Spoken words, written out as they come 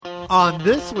On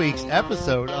this week's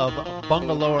episode of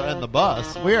Bungalower and the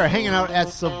Bus, we are hanging out at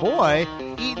Savoy,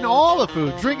 eating all the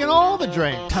food, drinking all the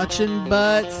drinks. Touching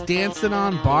butts, dancing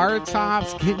on bar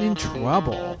tops, getting in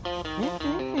trouble.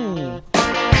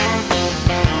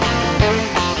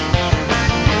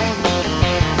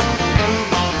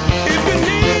 If you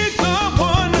need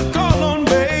someone to call on,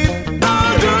 babe,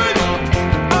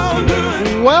 I'll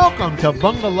do it. Welcome to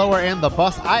Bungalower and the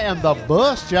Bus. I am the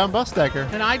Bus, John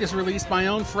Busdecker. And I just released my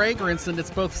own fragrance, and it's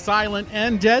both silent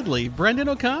and deadly. Brendan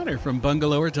O'Connor from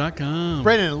bungalower.com.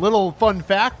 Brendan, a little fun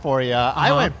fact for you.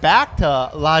 I went back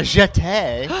to La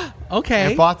Jetée Okay.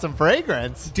 and bought some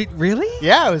fragrance. Really?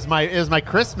 Yeah, it was my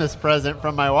Christmas present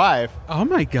from my wife. Oh,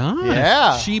 my God.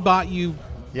 Yeah. She bought you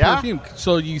Yeah. perfume,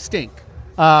 so you stink.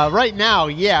 Right now,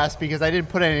 yes, because I didn't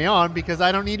put any on because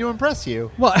I don't need to impress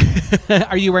you. Well,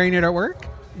 are you wearing it at work?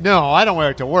 No, I don't wear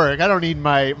it to work. I don't need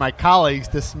my colleagues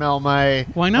to smell my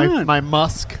Why not? my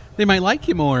musk. They might like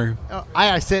you more.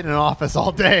 I sit in an office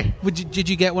all day. Did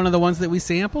you get one of the ones that we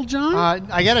sampled, John?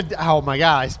 I gotta. Oh my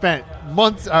god! I spent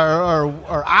months or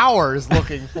hours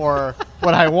looking for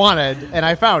what I wanted, and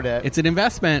I found it. It's an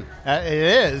investment. It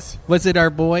is. Was it our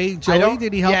boy Joey?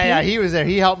 Did he help you? Yeah, he was there.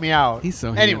 He helped me out. He's so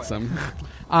Anyway. handsome.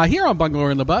 Here on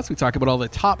Bungalower and the Bus, we talk about all the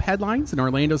top headlines in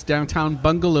Orlando's downtown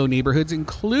bungalow neighborhoods,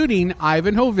 including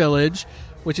Ivanhoe Village,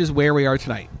 which is where we are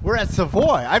tonight. We're at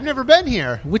Savoy. I've never been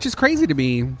here. Which is crazy to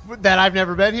me. That I've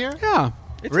never been here. Yeah.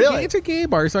 It's Really? it's a gay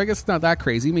bar, so I guess it's not that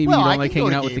crazy. Maybe Well, you I don't like can go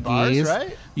hanging to out with gay the bars, gays.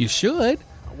 right? You should,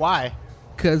 Why?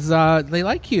 because they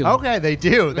like you. Okay, they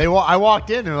do. I walked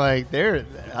in and they're like,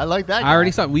 I like that. I already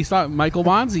guy. we saw Michael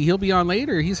Wanzi. He'll be on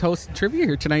later. He's hosting trivia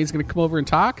here tonight. He's going to come over and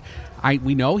talk.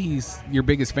 We know he's your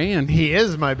biggest fan. He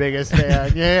is my biggest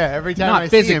fan. Yeah, every time Not I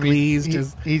see him, physically, he's he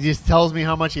just- he just tells me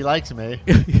how much he likes me.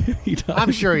 He does.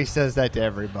 I'm sure he says that to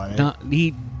everybody.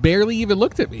 He barely even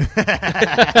looked at me.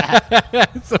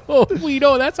 So we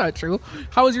know that's not true.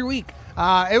 How was your week?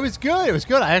 It was good. It was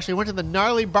good. I actually went to the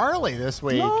Gnarly Barley this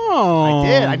week. Oh. I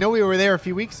did. I know we were there a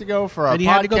few weeks ago for our And you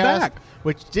podcast, had to go back.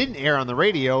 which didn't air on the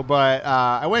radio, but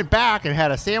I went back and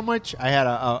had a sandwich. I had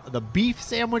the beef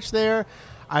sandwich there.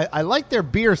 I like their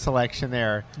beer selection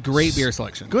there. Great beer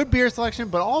selection. Good beer selection,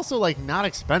 but also like not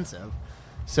expensive.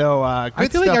 So good I feel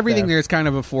stuff like everything there there is kind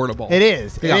of affordable. It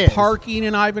is. They It got is. parking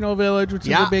in Ivanhoe Village, which is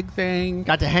Yeah. a big thing.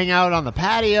 Got to hang out on the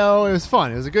patio. It was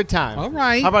fun. It was a good time. All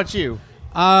right. How about you?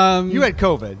 You had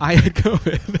COVID. I had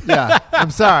COVID. Yeah.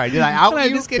 I'm sorry. Did I out And I'm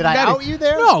you? just getting Did I better. out you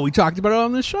there? No, we talked about it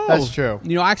on the show. That's true.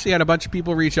 You know, I actually had a bunch of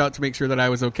people reach out to make sure that I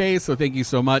was okay, so thank you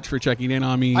so much for checking in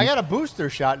on me. I got a booster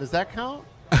shot. Does that count?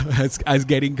 as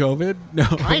getting COVID? No.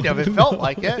 Kind of. It felt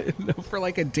like it. No, for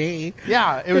like a day.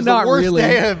 Yeah, it was Not the worst really.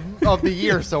 day of the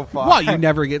year so far. Well, you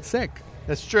never get sick.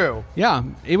 That's true. Yeah,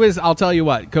 it was. I'll tell you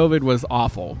what, COVID was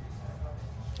awful,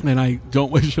 and I don't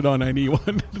wish it on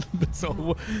anyone.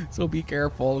 so be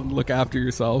careful and look after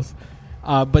yourselves.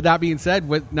 But that being said,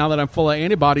 now that I'm full of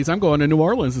antibodies, I'm going to New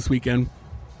Orleans this weekend.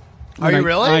 Are And you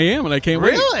really? I am, and I can't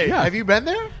wait. Really? Yeah. Have you been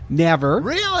there? Never.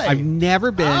 Really? I've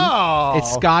never been. Oh.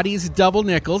 It's Scotty's double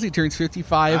nickels. He turns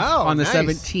 55 Oh, on the nice.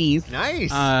 17th.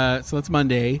 Nice. So it's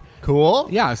Monday. Cool.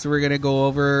 Yeah, so we're going to go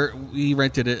over. We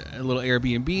rented a little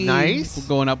Airbnb. Nice. We're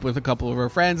going up with a couple of our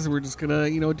friends, and we're just going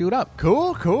to, do it up.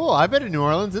 Cool. I've been to New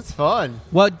Orleans. It's fun.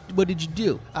 What did you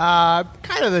do?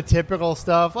 Kind of the typical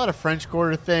stuff. A lot of French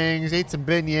Quarter things. Ate some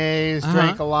beignets. Uh-huh.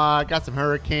 Drank a lot. Got some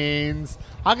hurricanes.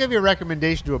 I'll give you a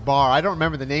recommendation to a bar. I don't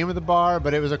remember the name of the bar,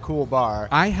 but it was a cool bar.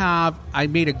 I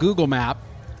made a Google map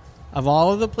of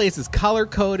all of the places,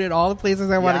 color-coded, all the places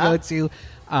I want to Yeah. go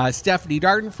to. Stephanie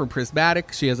Darden from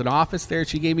Prismatic, she has an office there.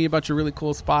 She gave me a bunch of really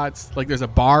cool spots. Like there's a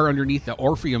bar underneath the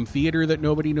Orpheum Theater that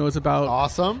nobody knows about.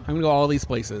 Awesome. I'm going to go all these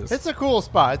places. It's a cool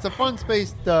spot. It's a fun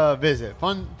space to visit.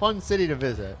 Fun city to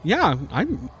visit. Yeah, I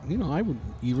would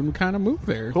even kind of move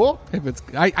there. Cool. If it's,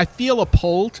 I feel a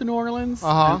pull to New Orleans,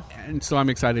 Uh-huh. and so I'm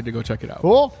excited to go check it out.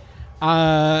 Cool.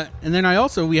 And then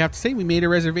we have to say, we made a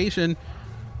reservation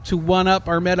to one-up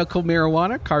our medical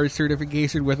marijuana card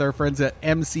certification with our friends at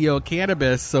MCO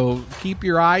Cannabis. So keep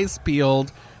your eyes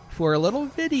peeled for a little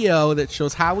video that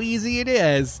shows how easy it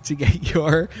is to get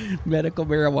your medical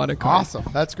marijuana card. Awesome.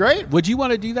 That's great. Would you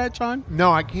want to do that, John?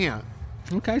 No, I can't.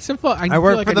 Okay, simple. I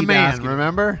work for the man,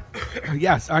 remember?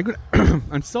 Yes,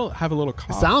 I'm still have a little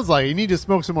cough. Sounds like you need to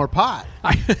smoke some more pot.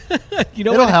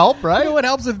 It'll It'll help, right? You know what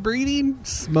helps with breathing?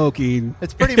 Smoking.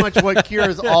 It's pretty much what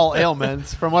cures all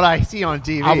ailments from what I see on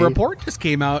TV. A report just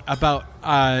came out about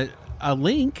a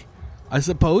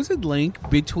supposed link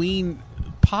between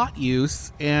pot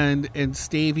use and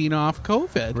staving off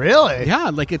COVID. Really?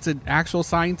 Yeah, like it's an actual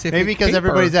scientific. Maybe because paper.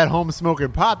 everybody's at home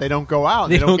smoking pot, they don't go out.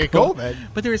 They don't get go- COVID.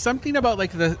 But there's something about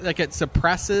like it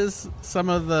suppresses some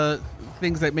of the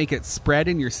things that make it spread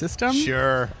in your system.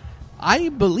 Sure. I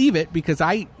believe it because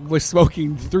I was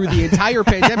smoking through the entire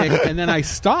pandemic, and then I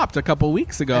stopped a couple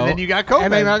weeks ago. And then you got COVID.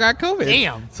 And then I got COVID.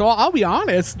 Damn. So I'll be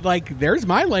honest. Like, there's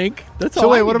my link. That's all. So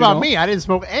I wait, need what to about know. me? I didn't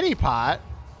smoke any pot,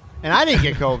 and I didn't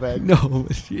get COVID. No,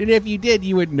 and if you did,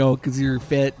 you would know because you're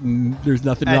fit and there's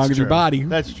nothing That's wrong with your true. body.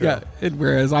 That's true. Yeah, and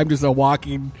whereas I'm just a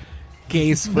walking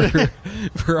case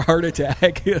for a heart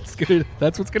attack.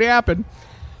 That's what's gonna happen.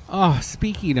 Oh,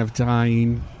 speaking of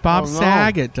dying, Bob Oh, no.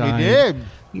 Saget He died. did.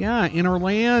 Yeah, in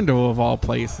Orlando of all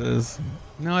places.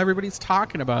 Now everybody's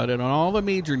talking about it on all the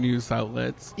major news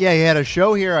outlets. Yeah, he had a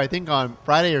show here, I think, on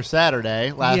Friday or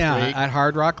Saturday last yeah, week. at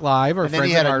Hard Rock Live. Our And then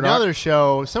friends he had at Hard another Rock.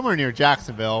 show somewhere near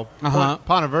Jacksonville, Uh-huh.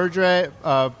 Ponte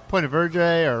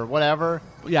Verde or whatever.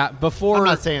 Yeah, before. I'm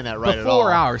not saying that right at all.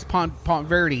 Before ours, Pont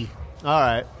Verde, All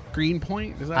right,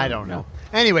 Greenpoint. Is that I don't know.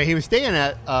 Anyway, he was staying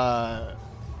at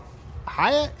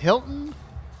Hyatt, Hilton,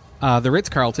 The Ritz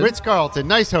Carlton. Ritz-Carlton,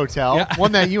 nice hotel, Yeah.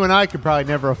 one that you and I could probably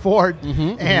never afford.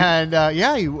 Mhm, And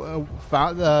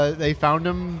they found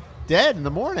him dead in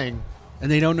the morning. And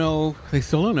they don't know. They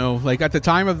still don't know. Like at the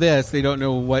time of this, they don't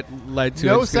know what led to it.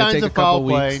 No It's gonna signs take a of foul couple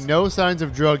play, weeks. no signs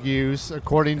of drug use,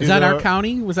 according to Is that the, our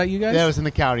county? Was that you guys? That was in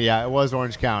the county, yeah. It was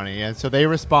Orange County. And so they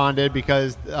responded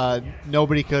because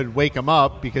nobody could wake him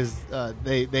up because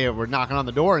they were knocking on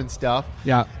the door and stuff.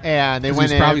 Yeah. And they 'Cause went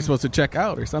he in. was probably supposed to check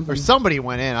out or something. Or somebody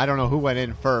went in. I don't know who went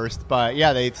in first. But,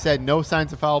 yeah, they said no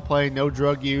signs of foul play, no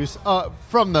drug use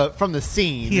from the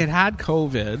scene. He had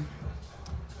COVID.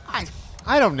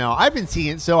 I don't know. I've been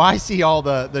seeing so I see all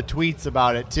the tweets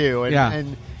about it too. And, Yeah.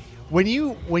 and when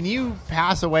you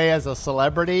pass away as a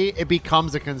celebrity, it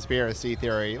becomes a conspiracy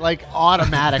theory. Like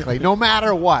automatically, no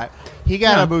matter what. He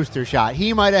got Yeah. a booster shot.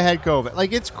 He might have had COVID.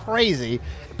 Like it's crazy.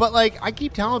 But like I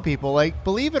keep telling people, like,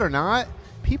 believe it or not,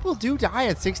 people do die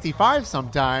at 65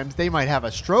 sometimes. They might have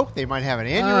a stroke, they might have an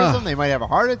aneurysm, Ugh. they might have a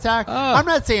heart attack. Ugh. I'm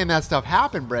not saying that stuff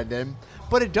happened, Brendan,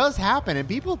 but it does happen and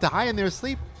people die in their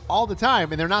sleep all the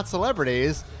time, and they're not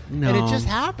celebrities, and it No. just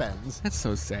happens. That's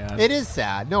so sad. It is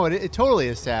sad. No, it totally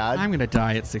is sad. I'm going to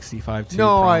die at 65 too.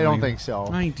 No, I probably. don't think so.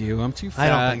 I do. I'm too I fat.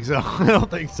 don't think so. I don't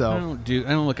think so.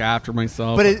 I don't look after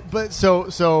myself. But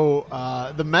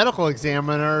the medical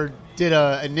examiner did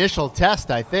a initial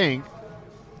test, I think,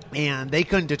 and they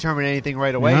couldn't determine anything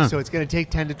right away. Yeah. So it's going to take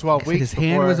 10 to 12 weeks. his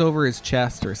hand before- was over his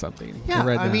chest or something. Yeah,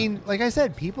 read I that. mean, like I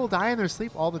said, people die in their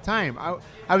sleep all the time.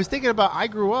 I was thinking about, I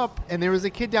grew up, and there was a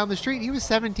kid down the street. He was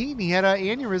 17. He had an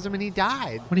aneurysm, and he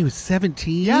died. when he was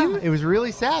 17. Yeah, it was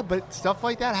really sad, but stuff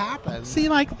like that happens. See,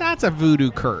 like that's a voodoo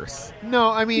curse. No,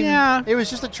 I mean, Yeah. it was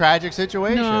just a tragic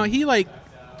situation. No, he like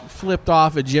flipped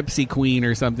off a gypsy queen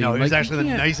or something. No, he was Like, actually you the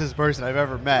can't- nicest person I've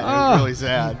ever met. It Oh, was really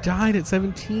sad. He died at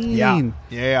 17.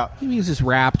 Yeah. He was just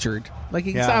raptured. Like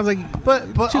it Yeah. sounds like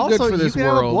But too also, good for this you can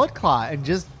have a world. blood clot and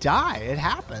just die. It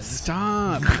happens.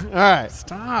 Stop. All right.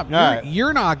 Stop. All right.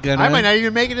 You're not gonna. I might not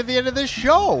even make it to the end of this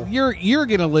show. You're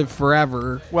gonna live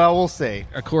forever, Well, we'll see.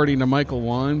 according to Michael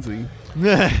Wanzi.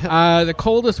 The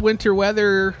coldest winter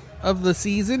weather of the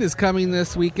season is coming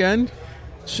this weekend.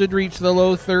 Should reach the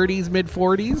low 30s, mid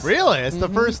 40s. Really? It's the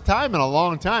first time in a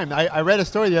long time. I read a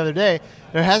story the other day.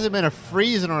 There hasn't been a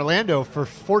freeze in Orlando for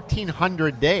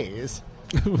 1,400 days.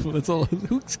 That's all,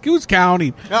 who's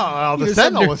counting? No, well, the There's some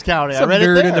Sentinel nerd- was counting. I Some read it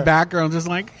nerd there. in the background just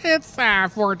like, it's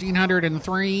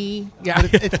 1,403. Yeah.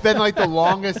 It's been like the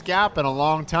longest gap in a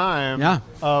long time Yeah.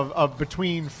 of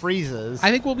between freezes.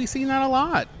 I think we'll be seeing that a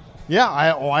lot. Yeah,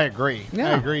 I agree.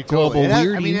 Yeah. I agree Global totally. I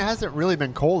weirding. mean, it hasn't really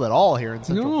been cold at all here in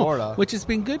Central Florida. Which has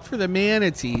been good for the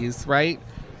manatees, right?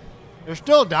 They're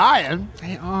still dying.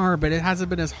 They are, but it hasn't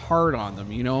been as hard on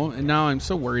them, you know? And now I'm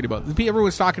so worried about it.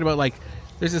 Everyone's talking about, like,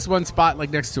 there's this one spot, like,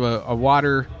 next to a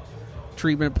water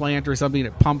treatment plant or something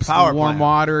that pumps the Power warm plant.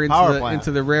 water Power plant.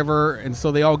 into the river. And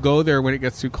so they all go there when it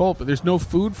gets too cold, but there's no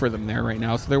food for them there right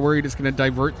now. So they're worried it's going to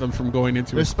divert them from going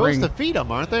into They're a spring. supposed to feed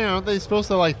them, aren't they? Aren't they supposed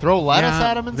to like throw lettuce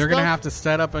at them and they're stuff? gonna have to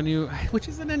set up a new, which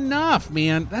isn't enough,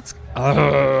 man. That's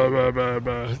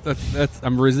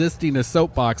I'm resisting a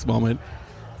soapbox moment.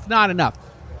 It's not enough.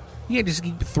 You can't just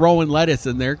keep throwing lettuce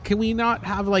in there. Can we not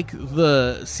have like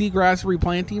the seagrass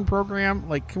replanting program?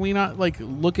 Like, can we not like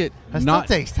look at That not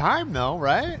still takes time, though,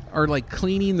 right? or like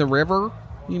cleaning the river?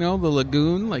 You know, the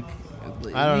lagoon. Like, I don't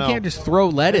you know. can't just throw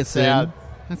lettuce It's sad. in.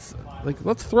 That's like,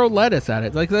 let's throw lettuce at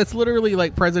it. Like, that's literally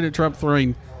like President Trump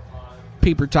throwing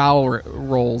paper towel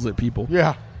rolls at people.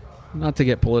 Yeah. Not to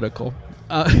get political.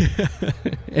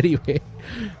 Anyway,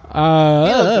 He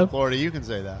lives in Florida. You can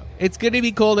say that. it's going to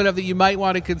be cold enough that you might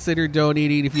want to consider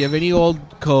donating. If you have any old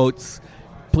coats,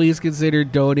 please consider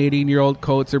donating your old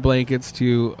coats or blankets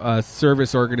to a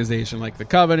service organization like the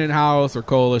Covenant House or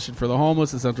Coalition for the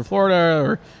Homeless in Central Florida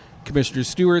or Commissioner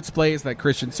Stewart's Place, that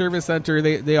Christian Service Center.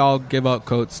 They all give out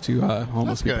coats to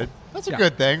homeless That's people. good. That's a Yeah.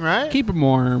 good thing, right? Keep them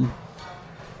warm.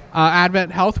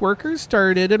 Advent Health Workers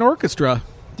started an orchestra.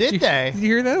 Did they? Did you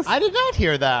hear this? I did not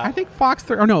hear that. I think Fox.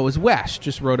 Oh no, it was Wesh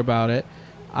just wrote about it.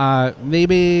 They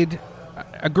made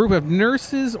a group of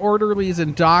nurses, orderlies,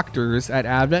 and doctors at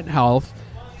Advent Health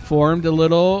formed a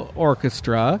little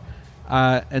orchestra,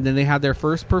 and then they had their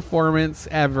first performance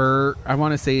ever. I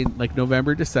want to say like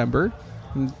November, December,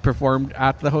 and performed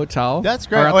at the hotel. That's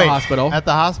great. Or at Wait, the hospital. At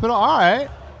the hospital? All right.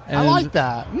 I And- like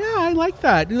that. Yeah, I like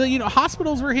that. You know,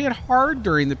 hospitals were hit hard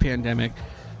during the pandemic.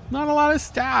 Not a lot of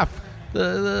staff.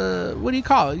 The what do you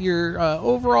call it? Your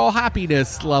overall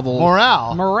happiness level,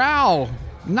 morale,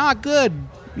 not good.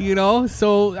 You know,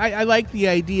 so I like the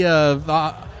idea of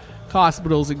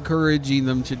hospitals encouraging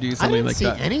them to do I something didn't like see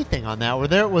that. anything on that.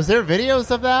 Was there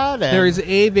videos of that? And- There is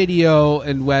a video,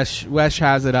 and Wesh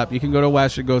has it up. You can go to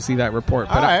Wesh and go see that report.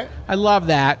 But All right. I love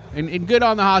that, and good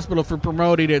on the hospital for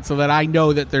promoting it so that I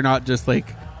know that they're not just like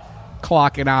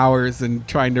clocking hours and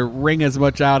trying to wring as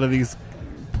much out of these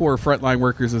poor frontline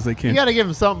workers as they You can. got to give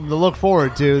them something to look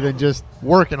forward to than just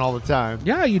working all the time.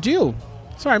 Yeah, you do.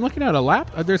 Sorry, I'm looking at a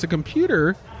lap. There's a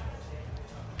computer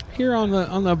here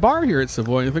on the bar here at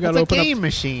Savoy. If I got It's to a open game up,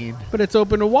 machine. but it's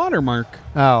open to Watermark.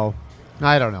 Oh,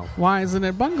 I don't know. Why isn't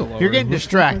it bungalow? You're getting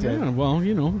distracted. Yeah, well,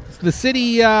 you know, the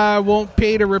city won't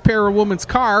pay to repair a woman's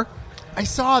car. I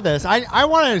saw this. I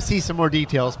wanted to see some more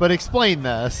details, but explain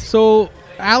this. So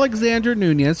Alexandra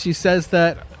Nunez, she says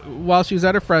that while she was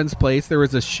at a friend's place, there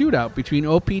was a shootout between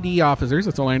OPD officers,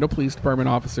 that's Orlando Police Department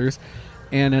officers,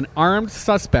 and an armed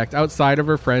suspect outside of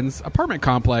her friend's apartment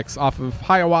complex off of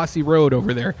Hiawassee Road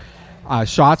over there.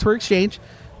 Shots were exchanged.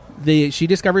 She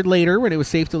discovered later, when it was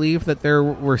safe to leave, that there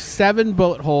were 7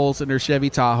 bullet holes in her Chevy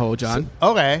Tahoe, John.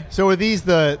 Okay, so were these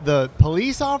the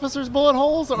police officers' bullet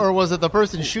holes, or was it the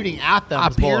person shooting at them?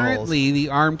 Bullet holes? Apparently, the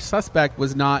armed suspect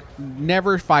was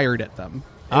never fired at them.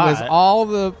 It All was right. all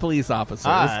the police officers.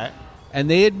 All right. And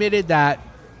they admitted that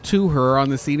to her on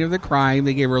the scene of the crime.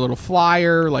 They gave her a little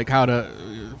flyer, like how to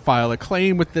file a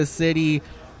claim with the city.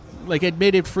 Like,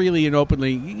 admitted freely and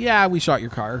openly, yeah, we shot your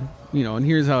car, you know, and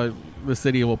here's how the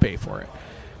city will pay for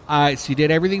it. She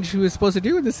did everything she was supposed to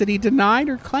do, and the city denied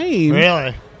her claim.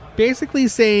 Really? Basically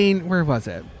saying, where was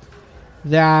it?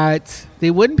 That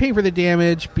they wouldn't pay for the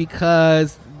damage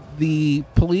because the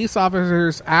police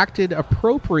officers acted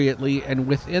appropriately and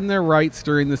within their rights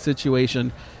during the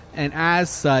situation, and as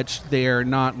such, they are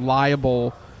not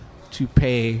liable to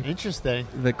pay Interesting.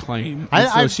 the claim. And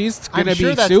so she's going to I'm sure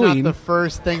be that's suing. not the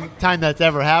first time that's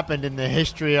ever happened in the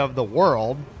history of the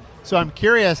world. So I'm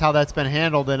curious how that's been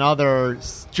handled in other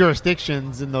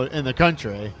jurisdictions in the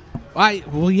country.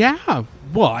 Yeah.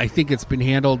 Well, I think it's been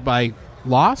handled by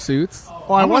lawsuits.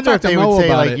 Well, I I'm gonna wonder talk if to they Mo would say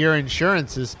about like it. your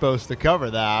insurance is supposed to cover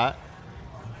that.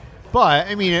 But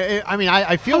I mean,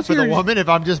 I feel How's for the your- woman if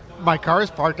I'm just my car's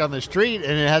parked on the street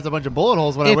and it has a bunch of bullet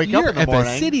holes when I If wake up in the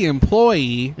morning. a city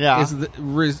employee Yeah. is the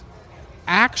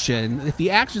if the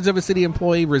actions of a city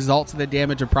employee results in the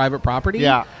damage of private property,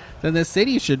 Yeah. then the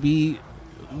city should be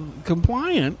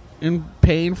compliant in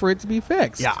paying for it to be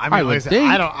fixed. Yeah, I mean, would listen, think.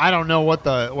 I don't know what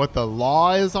the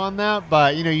law is on that,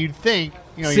 but you'd think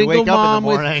you Single wake mom up in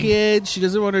the morning. with kids, she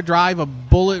doesn't want to drive a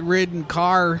bullet-ridden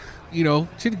car. You know,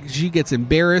 she gets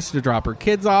embarrassed to drop her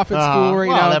kids off at school right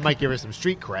well, now. that might give her some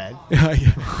street cred.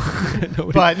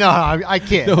 Nobody- But no, I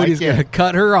kid. Nobody's I going to kid.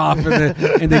 cut her off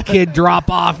in the kid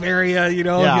drop-off area, you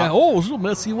know. Yeah. Yeah. Oh, she'll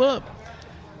mess you up.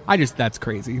 That's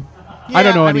crazy. I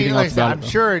don't know anything like I else said, about I'm it. though.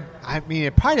 sure. I mean,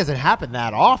 it probably doesn't happen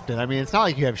that often. I mean, it's not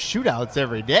like you have shootouts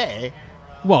every day.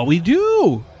 Well, we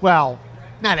do. Well,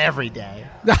 not every day.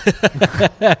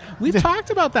 We've talked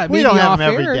about that. We maybe don't have off them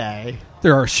every air. day.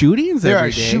 There are shootings There every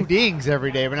are day. shootings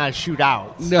every day, but not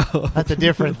shootouts. No. That's a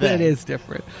different thing. That is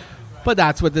different. But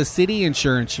that's what the city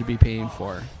insurance should be paying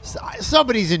for.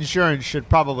 Somebody's insurance should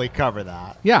probably cover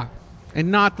that. Yeah.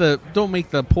 And don't make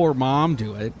the poor mom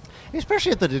do it.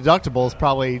 Especially if the deductible is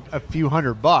probably a few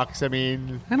 $100. I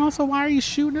mean, And also, why are you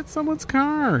shooting at someone's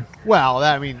car? well,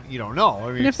 I mean, you don't know. I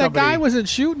mean, And if that guy wasn't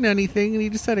shooting anything and he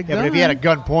just had a yeah, gun. but if he had a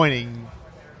gun pointing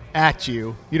at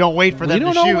you, you don't wait for we them to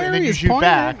don't know shoot where and then you he's shoot pointing.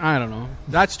 back. I don't know.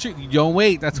 That's true. You don't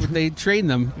wait. That's what they train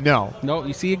them. No. No,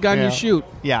 you see a gun, Yeah. you shoot.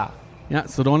 Yeah. Yeah,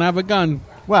 so don't have a gun.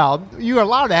 Well, you're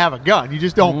allowed to have a gun. You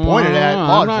just don't point it at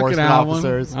law I'm not enforcement gonna have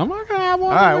officers. One. I'm not going to have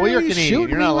one. All right, well, you're You Canadian. shoot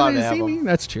You're me not allowed when to you have see them. me.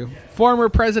 That's true. Former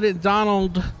President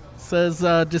Donald says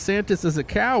DeSantis is a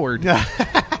coward,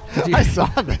 I saw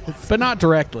this. but not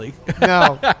directly.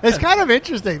 No, it's kind of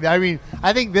interesting. I mean,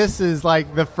 I think this is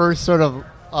like the first sort of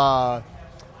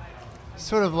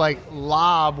like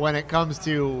lob when it comes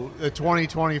to the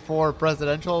 2024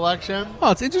 presidential election.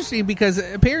 Well, it's interesting because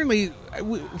apparently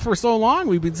for so long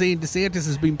we've been saying DeSantis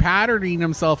has been patterning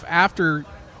himself after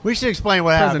We should explain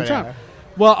what President happened.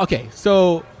 Trump. Well, okay,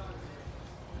 so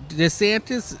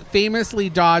DeSantis famously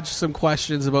dodged some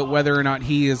questions about whether or not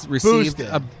he has received Boosted.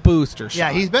 a booster shot.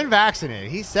 Yeah, he's been vaccinated.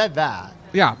 He said that.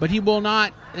 Yeah, but he will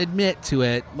not admit to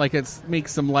it. Like it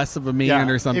makes him less of a man Yeah,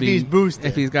 or something. if he's boosted.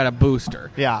 If he's got a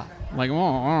booster. Yeah. Like, well,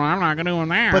 I'm not going to do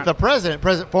that. But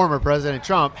the former President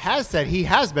Trump, has said he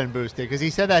has been boosted because he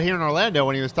said that here in Orlando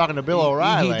when he was talking to Bill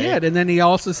O'Reilly. He did, and then he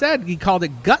also said he called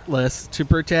it gutless to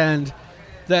pretend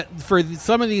that for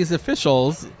some of these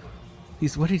officials,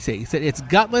 what did he say? He said it's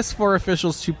gutless for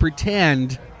officials to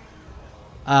pretend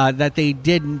that they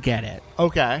didn't get it,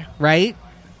 Okay. right?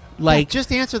 Like,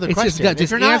 just answer the it's just question. gut-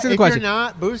 just if you're answer the if question. you're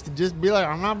not boosted, just be like,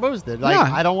 I'm not boosted. Like,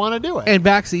 Yeah. I don't want to do it. and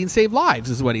vaccines save lives,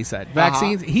 is what he said.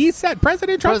 Vaccines. He said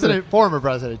President Trump. said it. Former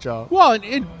President Trump. Well,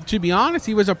 and to be honest,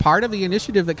 he was a part of the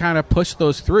initiative that kind of pushed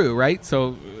those through, right?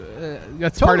 So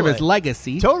that's part of his Totally.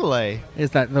 legacy. Totally.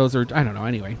 Is that those are? I don't know.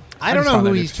 Anyway, I don't just know found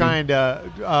who that he's interesting.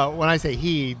 trying to. When I say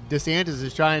he, DeSantis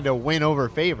is trying to win over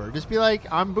favor. Just be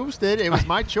like, I'm boosted. It was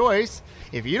my choice.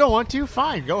 If you don't want to,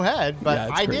 fine, go ahead. But Yeah,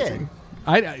 it's I crazy. did.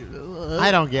 I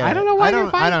I don't get it. I don't know why I you're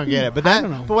don't fighting. get it. But I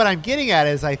don't know. But what I'm getting at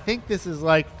is I think this is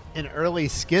like an early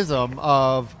schism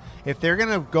of if they're going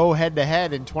to go head to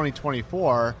head in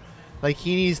 2024, like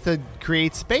he needs to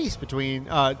create space between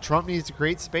Trump needs to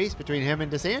create space between him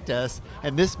and DeSantis,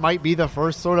 and this might be the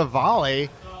first sort of volley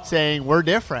saying we're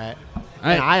different.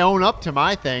 And I own up to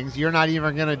my things. You're not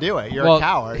even going to do it. You're a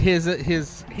coward. His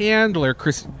handler,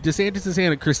 DeSantis'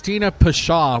 handler, Christina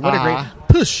Pashaw, what a Uh-huh.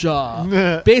 great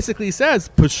Pashaw, basically says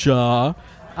Pashaw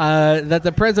that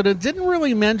the president didn't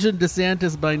really mention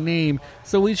DeSantis by name,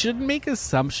 so we shouldn't make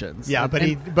assumptions. Yeah, but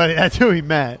And- but that's who he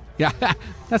meant. yeah,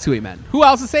 that's who he meant. Who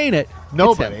else is saying it?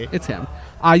 Nobody. It's him.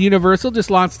 Universal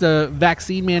just launched a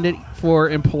vaccine mandate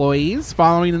for employees,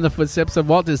 following in the footsteps of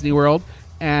Walt Disney World.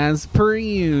 As per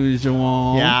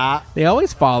usual. Yeah. They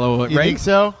always follow it, You right? think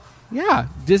so? Yeah.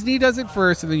 Disney does it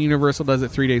first, and then Universal does it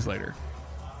 3 days later.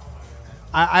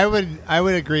 I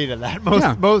would agree to that. Most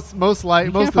Yeah. most You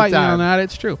of can't the fight me on time. that.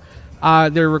 It's true.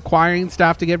 They're requiring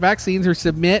staff to get vaccines or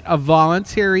submit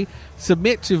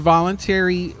to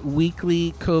voluntary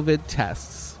weekly COVID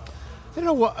tests. I don't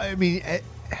know what I mean.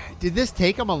 Did this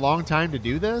take them a long time to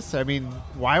do this? I mean,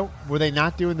 why were they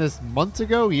not doing this months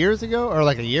ago, years ago, or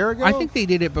like a year ago? I think they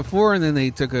did it before, and then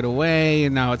they took it away,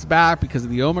 and now it's back because of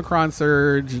the Omicron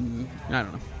surge. And I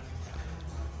don't know.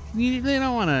 They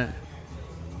don't want to.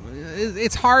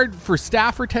 It's hard for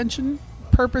staff retention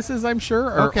purposes, I'm sure,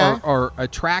 or, Okay. or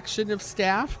attraction of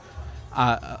staff.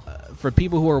 For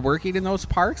people who are working in those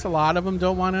parks, a lot of them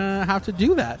don't want to have to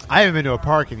do that. I haven't been to a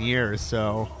park in years,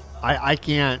 so I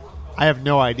can't. I have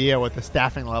no idea what the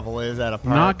staffing level is at a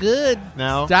park. Not good.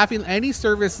 No. Staffing any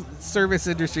service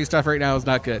industry stuff right now is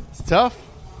not good. It's tough.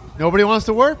 Nobody wants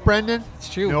to work, Brendan.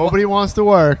 It's true. Nobody wants to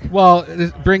work. Well,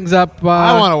 it brings up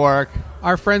I want to work.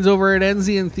 our friends over at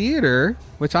Enzian Theater,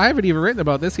 which I haven't even written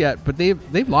about this yet, but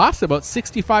they've lost about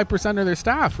 65% of their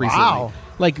staff recently. Wow.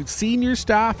 Like senior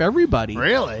staff, everybody.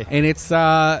 Really? And it's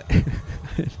I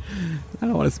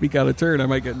don't want to speak out of turn. I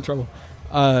might get in trouble.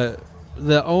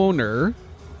 The owner,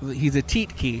 he's a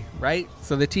Teetkey, right?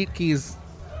 So the Teetkeys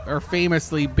are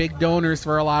famously big donors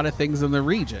for a lot of things in the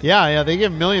region. Yeah. They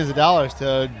give millions of dollars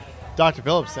to Dr.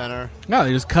 Phillips Center. No,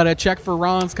 they just cut a check for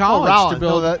Rollins College Rollins. to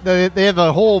build. So they have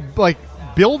a whole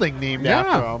building named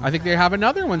after Yeah, them. I think they have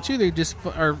another one too. They just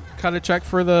are cut a check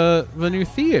for the new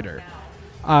theater.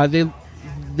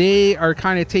 They are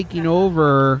kind of taking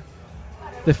over.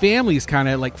 The family's kind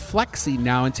of like flexing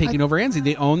now and taking over Enzian.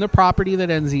 They own the property that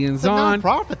Enzian's It's a on.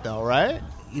 nonprofit, though, right?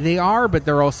 They are, but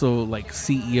they're also like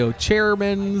CEO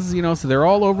chairmans, so they're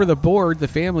all over the board. The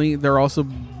family, they're also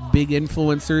big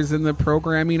influencers in the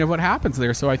programming of what happens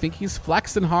there. So I think he's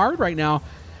flexing hard right now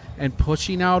and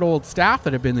pushing out old staff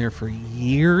that have been there for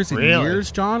years and Really?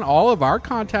 years, John. All of our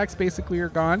contacts basically are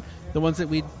gone. The ones that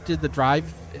we did the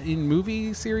drive-in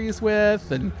movie series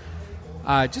with, and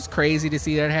just crazy to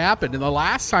see that happen. And the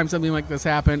last time something like this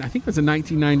happened, I think it was in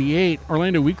 1998,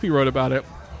 Orlando Weekly wrote about it,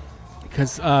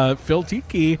 because Phil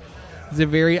Teetkey is a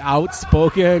very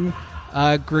outspoken,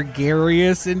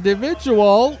 gregarious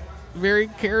individual, very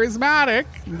charismatic.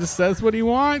 He just says what he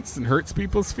wants and hurts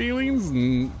people's feelings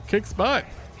and kicks butt.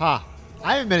 Huh.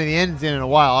 I haven't been to the Enzian in a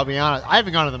while. I'll be honest. I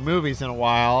haven't gone to the movies in a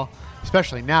while,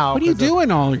 especially now. What are you 'cause of-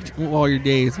 doing all your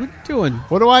days? What are you doing?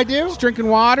 What do I do? Just drinking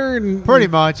water and Pretty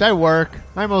much. I work.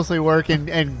 I mostly work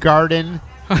and garden.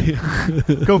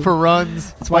 Go for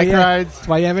runs, bike rides. That's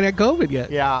why you haven't had COVID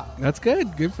yet. Yeah. That's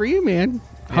good. Good for you, man.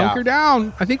 Yeah. Hunker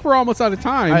down. I think we're almost out of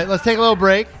time. All right, let's take a little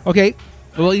break. Okay.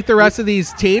 We'll eat the rest of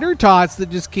these tater tots that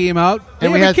just came out. They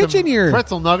And we have had a kitchen some here.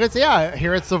 pretzel nuggets. Yeah,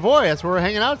 here at Savoy. That's where we're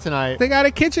hanging out tonight. They got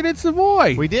a kitchen at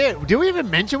Savoy. We did. Did we even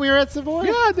mention we were at Savoy?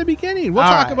 Yeah, at the beginning. We'll All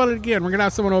talk right. about it again. We're going to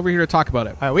have someone over here to talk about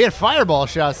it. All right, we had fireball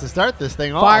shots to start this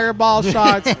thing off. Fireball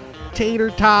shots, tater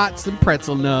tots, and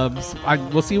pretzel nubs.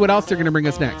 We'll see what else they're going to bring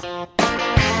us next.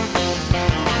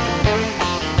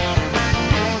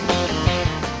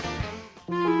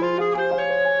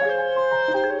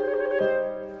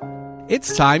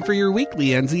 It's time for your weekly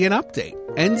Enzian update.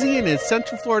 Enzian is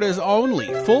Central Florida's only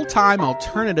full-time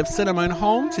alternative cinema and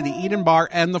home to the Eden Bar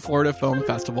and the Florida Film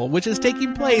Festival, which is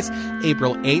taking place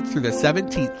April 8th through the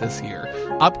 17th this year.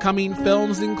 Upcoming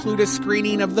films include a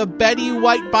screening of the Betty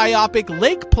White biopic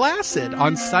Lake Placid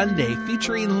on Sunday,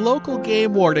 featuring local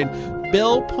game warden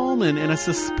Bill Pullman and a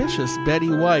suspicious Betty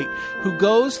White, who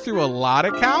goes through a lot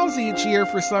of cows each year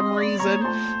for some reason.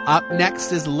 Up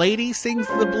next is Lady Sings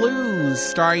the Blues,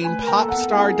 starring pop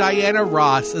star Diana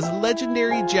Ross as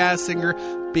legendary jazz singer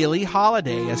Billie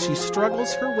Holiday as she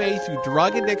struggles her way through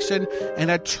drug addiction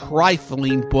and a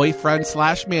trifling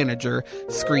boyfriend/manager,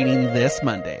 screening this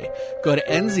Monday. Go to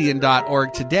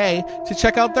enzian.org today to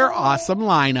check out their awesome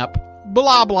lineup.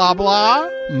 Blah, blah, blah.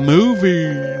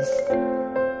 Movies.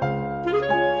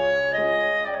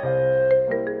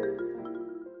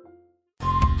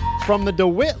 From the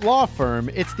DeWitt Law Firm,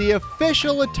 it's the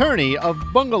official attorney of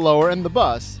Bungalower and the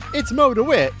Bus. It's Mo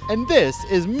DeWitt, and this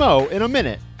is Mo in a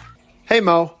Minute. Hey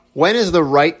Mo, when is the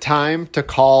right time to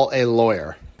call a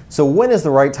lawyer? So when is the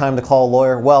right time to call a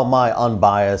lawyer? Well, my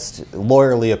unbiased,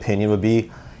 lawyerly opinion would be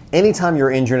anytime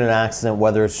you're injured in an accident,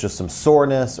 whether it's just some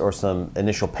soreness or some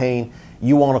initial pain,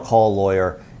 you want to call a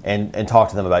lawyer and talk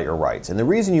to them about your rights. And the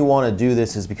reason you want to do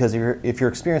this is because if you're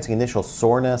experiencing initial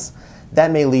soreness, that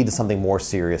may lead to something more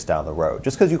serious down the road.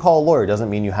 Just because you call a lawyer doesn't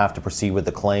mean you have to proceed with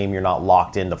the claim. You're not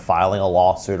locked into filing a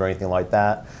lawsuit or anything like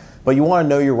that. But you want to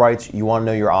know your rights, you want to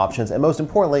know your options, and most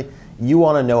importantly, you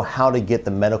want to know how to get the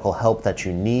medical help that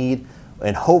you need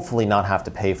and hopefully not have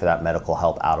to pay for that medical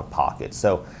help out of pocket.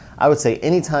 So I would say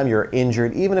anytime you're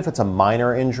injured, even if it's a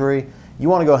minor injury, you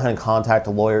want to go ahead and contact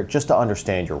a lawyer just to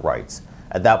understand your rights.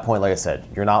 At that point, like I said,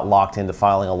 you're not locked into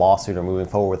filing a lawsuit or moving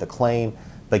forward with a claim,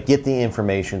 but get the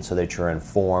information so that you're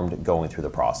informed going through the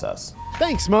process.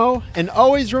 Thanks, Mo. And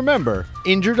always remember,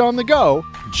 injured on the go,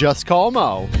 just call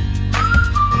Mo.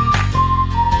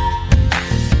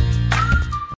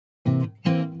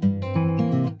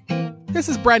 This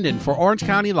is Brendan for Orange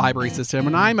County Library System,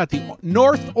 and I'm at the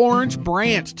North Orange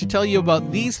branch to tell you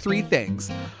about these three things.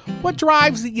 What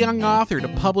drives a young author to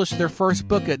publish their first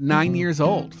book at 9 years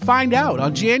old? Find out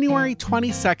on January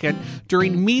 22nd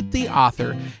during Meet the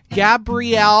Author.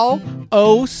 Gabrielle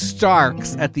O.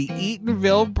 Starks at the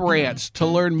Eatonville branch to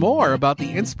learn more about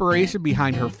the inspiration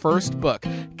behind her first book,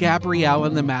 Gabrielle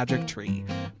and the Magic Tree.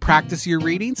 Practice your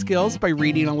reading skills by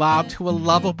reading aloud to a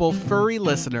lovable furry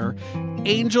listener.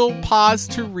 Angel Pause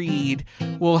to Read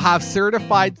will have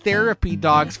certified therapy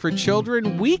dogs for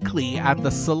children weekly at the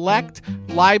select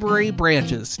library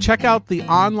branches. Check out the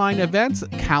online events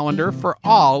calendar for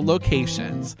all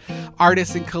locations.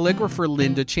 Artist and calligrapher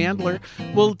Linda Chandler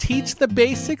will teach the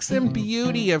basics and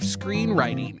beauty of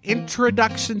screenwriting.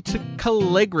 Introduction to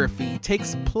Calligraphy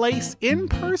takes place in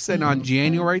person on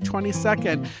January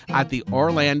 22nd at the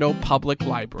Orlando Public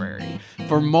Library.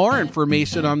 For more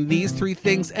information on these three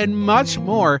things and much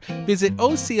more, visit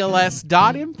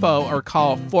ocls.info or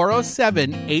call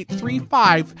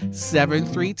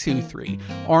 407-835-7323.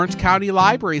 Orange County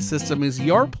Library System is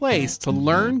your place to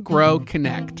learn, grow,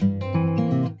 connect.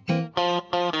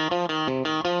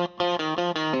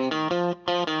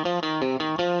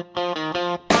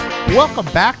 Welcome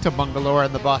back to Bungalower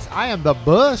and the Bus. I am the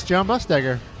bus, John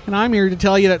Bustegger. And I'm here to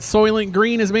tell you that Soylent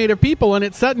Green is made of people and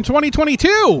it's set in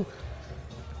 2022.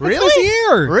 Really? This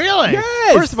year. Really?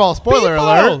 Yes. First of all, spoiler People.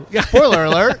 alert. Yeah. Spoiler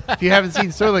alert if you haven't seen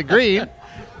Soylent Green.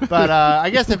 But I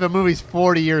guess if a movie's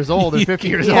 40 years old or 50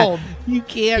 years old, you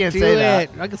can't do say it.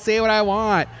 that. I can say what I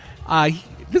want.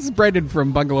 This is Brendan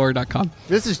from bungalower.com.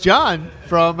 This is John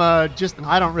from I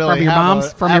don't really From your have mom's-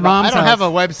 a, from have your a- mom's I don't have a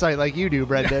house. website like you do,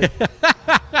 Brendan.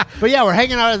 But yeah, we're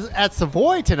hanging out at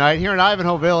Savoy tonight here in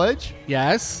Ivanhoe Village,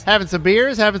 Yes. having some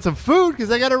beers, having some food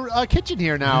because I got a kitchen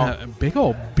here now. A big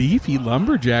old beefy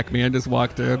lumberjack man just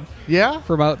walked in Yeah.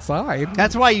 from outside.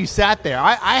 That's why you sat there.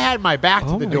 I had my back to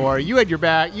Oh the my- door. You had your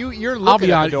back. You're I'll looking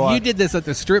be at the honest. door. You did this at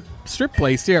the strip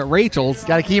place here at Rachel's.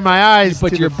 Got to keep my eyes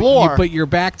Put to your the floor. You put your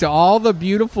back to all the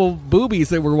beautiful boobies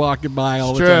that were walking by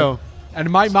all It's the true. time. And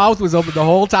my mouth was open the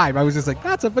whole time. I was just like,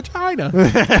 "That's a vagina."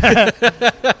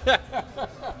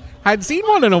 Hadn't seen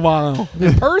one in a while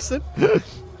in person.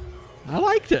 I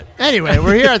liked it. Anyway,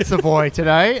 we're here at Savoy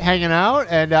tonight, hanging out.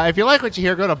 And if you like what you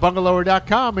hear, go to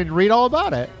bungalower.com and read all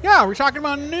about it. Yeah, we're talking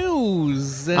about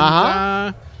news. And,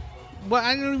 Uh-huh. well,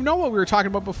 I don't even know what we were talking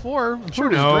about before. I'm sure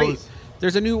Who it was knows? great.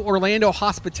 There's a new Orlando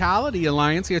Hospitality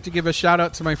Alliance. You have to give a shout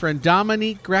out to my friend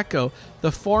Dominique Greco,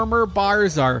 the former bar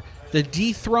czar, the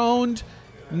dethroned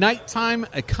nighttime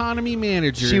economy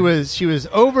manager. She was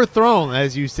overthrown,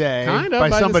 as you say, Kinda, by by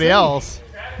the somebody city. else.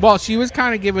 Well, she was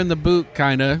kind of given the boot,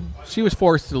 kind of. She was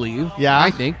forced to leave, Yeah. I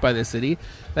think, by the city.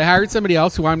 They hired somebody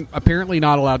else who I'm apparently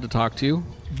not allowed to talk to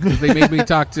because they made me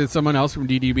talk to someone else from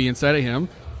DDB instead of him.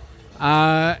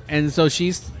 And so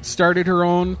she's started her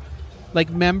own, like,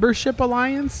 membership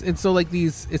alliance. And so, like,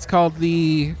 it's called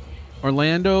the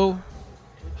Orlando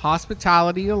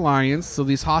Hospitality Alliance. So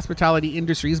these hospitality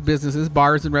industries, businesses,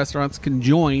 bars, and restaurants can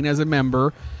join as a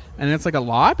member. And it's like a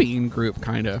lobbying group,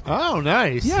 kind of. Oh,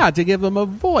 nice. Yeah, to give them a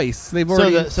voice. They've So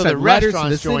already the sent letters to the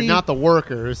restaurants join, city. not the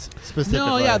workers specifically.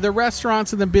 No, yeah, the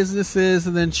restaurants and the businesses,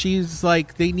 and then she's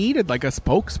like, they needed like a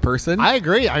spokesperson. I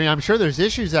agree. I mean, I'm sure there's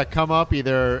issues that come up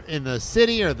either in the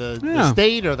city or the Yeah.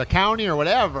 state or the county or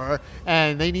whatever,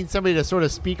 and they need somebody to sort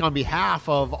of speak on behalf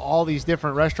of all these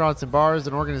different restaurants and bars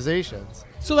and organizations.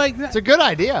 so like, It's a good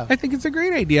idea. I think it's a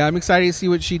great idea. I'm excited to see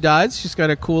what she does. She's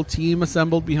got a cool team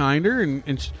assembled behind her, and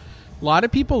a lot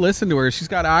of people listen to her. She's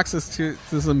got access to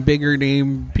some bigger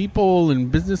name people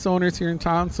and business owners here in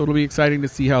town, so it'll be exciting to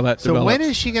see how that So develops. when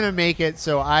is she going to make it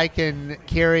so I can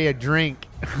carry a drink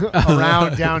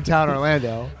around downtown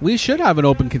Orlando? We should have an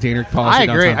open container policy I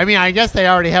agree. downtown. I mean, I guess they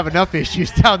already have enough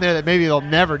issues down there that maybe they'll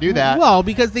never do that. Well,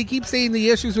 because they keep saying the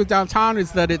issues with downtown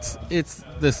is that it's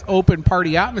this open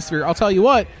party atmosphere. I'll tell you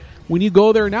what, when you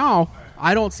go there now,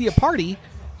 I don't see a party.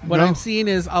 What No. I'm seeing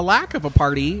is a lack of a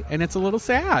party, and it's a little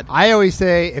sad. I always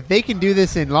say if they can do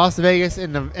this in Las Vegas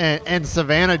and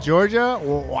Savannah, Georgia,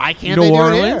 well, why can't New they do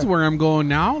Orleans, it here? where I'm going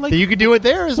now, like You could do it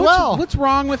there as what's, well. what's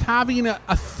wrong with having a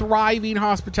thriving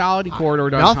hospitality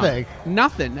corridor downtown? Nothing.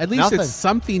 Nothing. At least Nothing. it's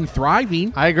something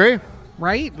thriving, I agree.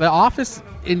 right? The office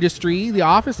industry, the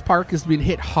office park has been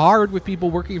hit hard with people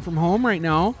working from home right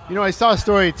now. You know, I saw a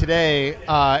story today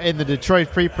in the Detroit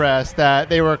Free Press that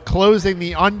they were closing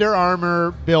the Under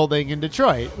Armour building in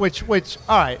Detroit, which,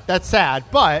 all right, that's sad,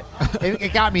 but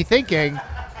it got me thinking,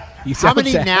 You how sound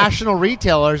many sad. national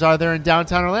retailers are there in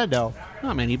downtown Orlando?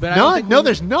 Not many, but I don't None. think No, we-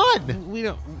 there's none. We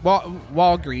don't.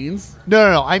 Walgreens.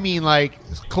 No. I mean, like,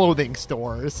 clothing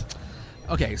stores.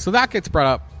 Okay, so that gets brought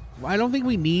up. I don't think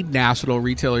we need national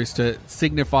retailers to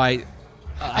signify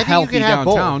a I think healthy you can have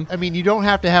downtown. both. I mean, you don't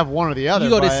have to have one or the other. You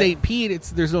go to but- St. Pete,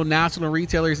 there's no national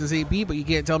retailers in St. Pete, but you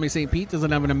can't tell me St. Pete doesn't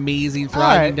have an amazing,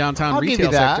 thriving right, downtown I'll give retail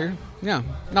you that. sector. Yeah,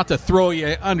 not to throw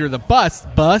you under the bus,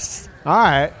 All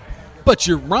right. but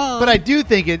you're wrong. But I do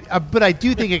think it. But I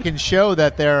do think it can show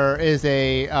that there is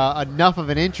a enough of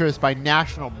an interest by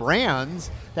national brands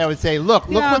that would say, "Look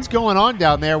Yeah. what's going on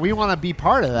down there. We want to be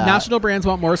part of that." National brands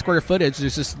want more square footage.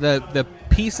 There's just the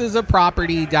pieces of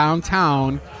property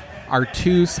downtown are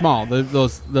too small.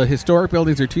 The historic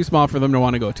buildings are too small for them to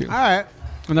want to go to. All right.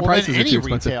 And the Well, prices then are any too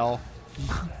expensive. retail.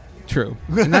 True,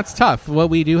 and that's tough. What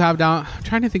we do have down, I'm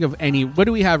trying to think of any. What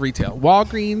do we have retail?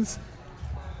 Walgreens,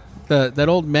 that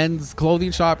old men's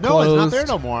clothing shop No, closed. it's not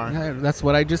there no more. Yeah, that's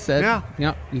what I just said.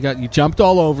 Yeah. You jumped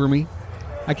all over me.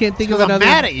 I can't think of Because I'm another.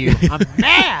 mad at you. I'm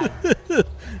mad.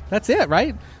 That's it,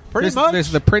 right? Pretty there's, much.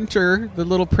 There's the printer, the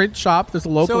little print shop. There's a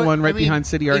local So, one right I mean, behind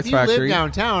City Arts if you Factory. live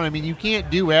downtown, I mean, you can't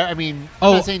do. I mean,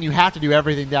 Oh. I'm not saying you have to do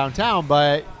everything downtown,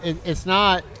 but it's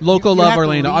not Local you Love have to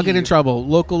Orlando. I'll get in leave. trouble.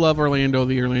 Local Love Orlando,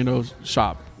 the Orlando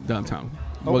shop downtown.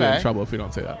 We'll get in Okay. trouble if we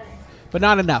don't say that. But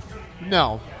not enough.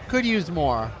 No, could use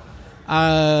more.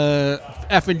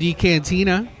 F&D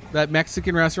Cantina, that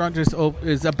Mexican restaurant,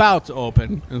 is about to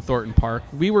open in Thornton Park.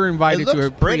 We were invited It looks to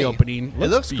a pretty. pre-opening. It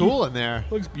looks cool in there.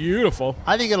 Looks beautiful.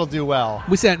 I think it'll do well.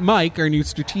 We sent Mike, our new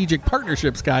strategic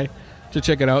partnerships guy, to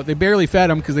check it out. They barely fed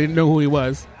him because they didn't know who he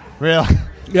was. Really?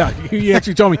 Yeah, he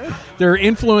actually told me there are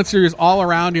influencers all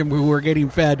around him who were getting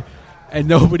fed, and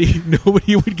nobody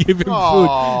would give him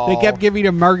Aw. food. They kept giving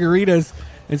him margaritas,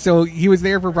 And so he was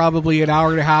there for probably an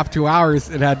hour and a half, 2 hours,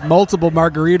 and had multiple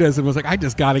margaritas, and was like, "I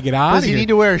just got to get out Does of he here." need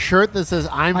to wear a shirt that says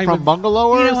 "I'm from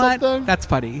Bungalow" You or know what? something? That's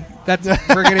funny. That's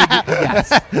we're gonna do,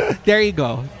 yes. There you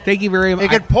go. Thank you very much. It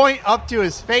could point up to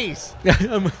his face.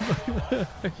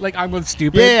 Like I'm with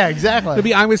stupid. Yeah, exactly. It'll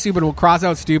be I'm with stupid. We'll cross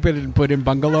out stupid and put in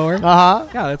bungalower. Uh-huh.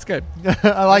 Yeah, that's good.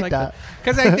 I like that.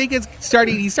 Because I think it's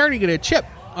starting. He's starting to get a chip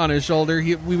on his shoulder.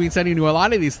 We've been sending to a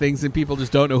lot of these things, and people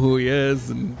just don't know who he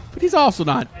is. But he's also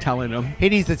not telling them. He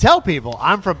needs to tell people,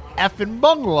 I'm from effing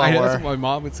Bungalow. I know, that's what my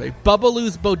mom would say.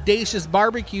 Bubbaloo's Bodacious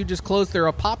Barbecue just closed their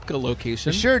Apopka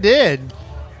location. Sure did.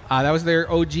 That was their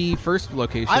OG first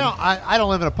location. I don't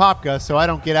live in Apopka, so I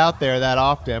don't get out there that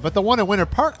often. But the one in Winter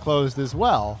Park closed as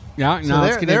well. Yeah, so no,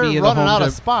 it's going to be the running home out to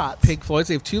of spots. Pig Floyd's.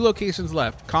 They have 2 locations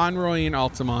left, Conroy and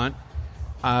Altamont.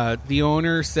 The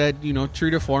owner said,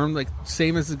 true to form, like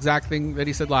same as exact thing that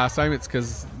he said last time. It's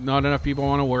because not enough people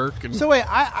want to work. And So wait,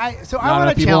 I Not want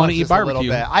enough to people wanna challenge eat this a little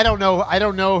barbecue. bit. I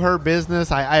don't know her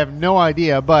business. I have no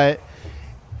idea. But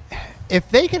if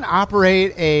they can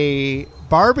operate a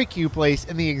barbecue place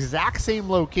in the exact same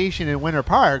location in Winter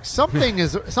Park,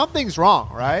 something's wrong,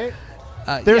 right?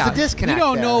 There's a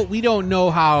disconnect. We don't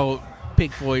know how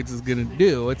Pig Floyd's is going to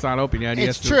do. It's not open yet.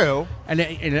 It's true.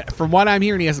 And from what I'm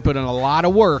hearing, he has to put in a lot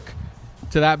of work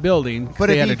to that building. But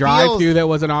they if had he a drive-through feels- that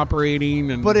wasn't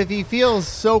operating. And But if he feels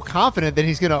so confident that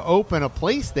he's going to open a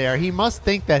place there, he must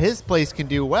think that his place can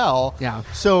do well. Yeah.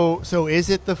 So is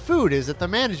it the food? Is it the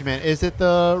management? Is it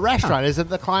the restaurant? Is it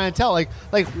the clientele?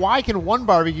 Like why can one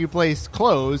barbecue place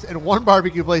close and one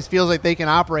barbecue place feels like they can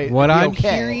operate? what and be I'm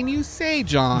okay? hearing you say,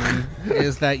 John,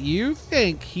 is that you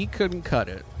think he couldn't cut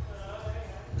it.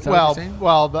 Is that what you're saying?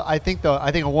 I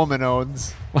think a woman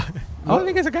owns. Oh, I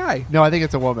think it's a guy. No, I think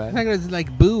it's a I woman. think it's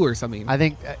like Boo or something. I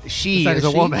think she Is that is a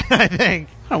a she? woman. I think.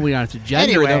 We don't have to gender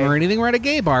Anyway, them or anything. We're at a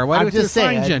gay bar. Why do I'm we have to just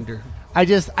assign saying. gender?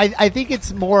 I think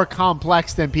it's more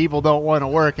complex than people don't want to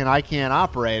work and I can't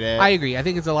operate it. I agree. I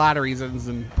think it's a lot of reasons.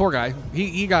 And poor guy,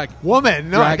 he got woman.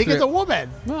 No, I Drag think it's through- a woman.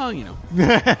 well,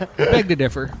 beg to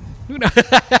differ.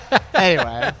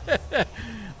 Anyway.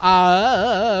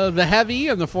 The Heavy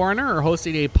and the Foreigner are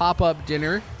hosting a pop-up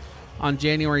dinner on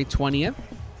January 20th.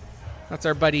 That's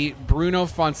our buddy Bruno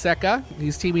Fonseca.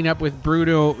 He's teaming up with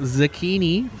Bruno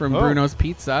Zucchini from Bruno's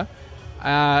Pizza.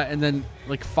 And then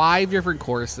like 5 different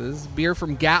courses. Beer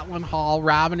from Gatlin Hall,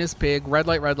 Ravenous Pig, Red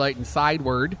Light, and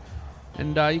Sideward.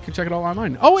 And you can check it all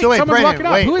online. Oh, wait, So wait, someone's Brandon, walking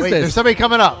up. wait, Who is wait, this? There's somebody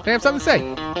coming up. They have something to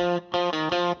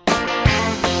say.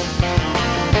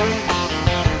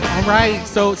 All right,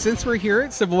 so since we're here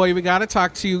at Savoy, we got to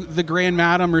talk to the Grand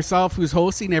Madam herself, who's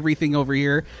hosting everything over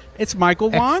here. It's Michael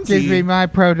Wanzi. Excuse me, my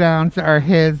pronouns are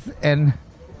his and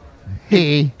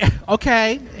he.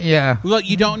 Okay. Yeah. Look,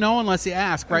 you don't know unless you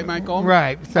ask, right, Michael?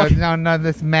 Right. So none of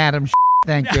this madam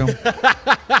Thank you.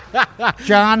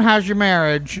 John, how's your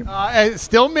marriage?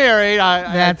 Still married.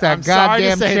 That's I'm a sorry to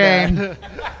goddamn say shame.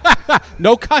 that.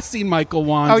 No cussing, Michael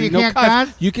Wanzi. Oh, you no can't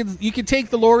cuss? You can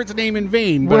take the Lord's name in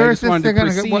vain, but I Where's just wanted to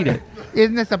gonna precede it.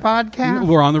 Isn't this a podcast?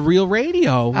 We're on the Real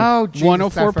Radio. Oh, Jesus, I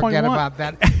 104.1. forget about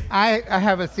that. I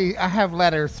have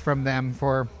letters from them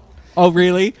for. Oh,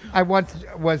 really? I once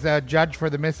was a judge for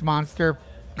the Miss Monster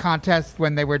contest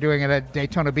when they were doing it at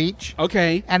Daytona Beach.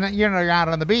 Okay. And you're out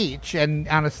on the beach and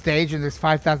on a stage, and there's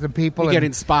 5,000 people. You get and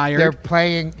inspired. They're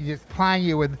playing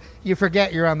you with. You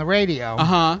forget you're on the radio.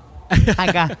 Uh-huh.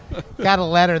 I got a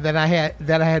letter that I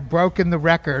had broken the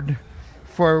record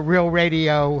for Real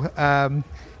Radio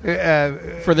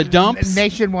For the dumps?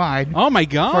 nationwide. Oh, my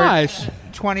gosh.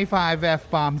 25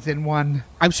 F-bombs in one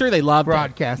I'm sure they love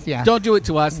broadcast. Yeah. Don't do it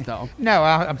to us, though. No,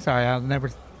 I'm sorry. I'll never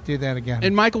do that again.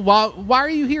 And, Michael, why are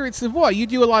you here at Savoy? You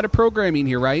do a lot of programming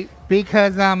here, right?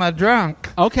 Because I'm a drunk.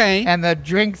 Okay. And the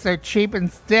drinks are cheap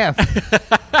and stiff.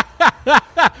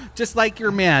 Just like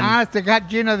your men. Honest to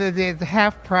God, you know that there's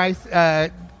half price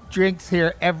drinks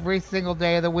here every single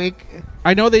day of the week.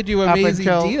 I know they do up amazing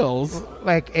until, deals.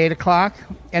 Like 8 o'clock.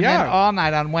 And Yeah. then all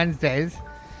night on Wednesdays.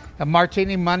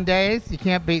 Martini Mondays. You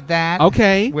can't beat that.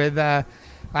 Okay. With, I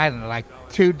don't know, like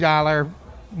 $2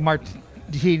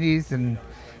 martinis and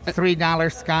 $3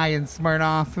 Sky and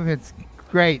Smirnoff. It's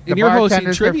great. And The you're hosting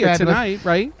bartenders are trivia fabulous. tonight,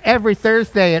 right? Every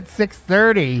Thursday at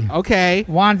 6:30. Okay.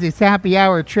 Wanzi's Happy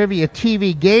Hour Trivia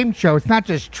TV game show. It's not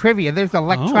just trivia. There's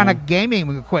electronic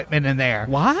gaming equipment in there.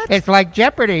 What? It's like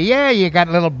Jeopardy. Yeah, you got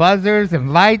little buzzers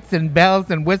and lights and bells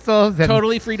and whistles. And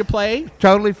Totally free to play?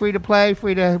 totally free to play,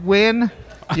 free to win.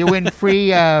 You win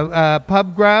free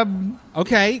pub grub.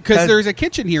 Okay, because there's a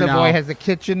kitchen here Savoy now, has a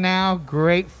kitchen now.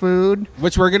 Great food.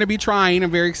 which we're going to be trying.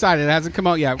 I'm very excited. It hasn't come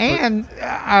out yet. but-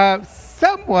 And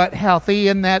somewhat healthy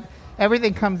in that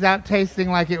everything comes out tasting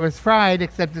like it was fried,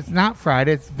 except it's not fried.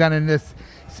 It's done in this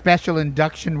special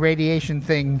induction radiation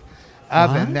thing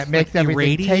oven What? that makes Like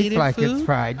everything taste irradiated like food? it's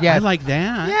fried. I Yes. like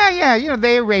that. Yeah. You know,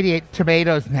 they irradiate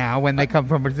tomatoes now when they come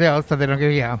from Brazil, so they don't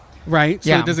get, Right. So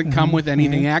Yeah. it doesn't come with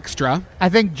anything extra. I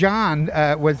think John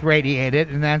was radiated,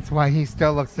 and that's why he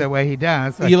still looks the way he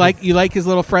does. You like his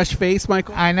little fresh face,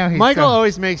 Michael? I know he's Michael still-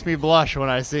 always makes me blush when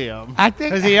I see him. I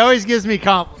think Because he always gives me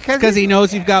compliments. Because he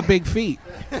knows you've got big feet.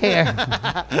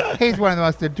 Yeah. He's one of the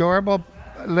most adorable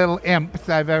little imps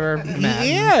I've ever met.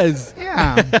 He is.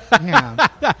 Yeah.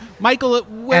 Michael,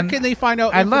 where And can they find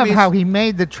out? I love information- how he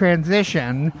made the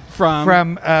transition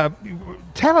From-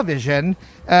 television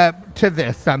to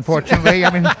this, unfortunately. I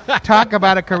mean, talk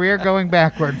about a career going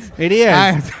backwards. It is.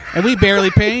 I- And we barely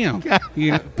pay him.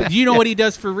 But do you know what he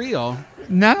does for real?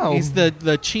 No. He's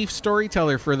the chief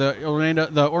storyteller for the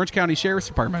Orange County Sheriff's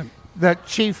Department. the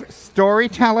chief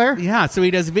storyteller. Yeah, so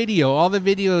he does video. All the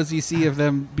videos you see of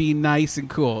them being nice and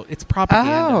cool. It's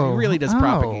propaganda. Oh, He really does oh.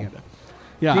 propaganda.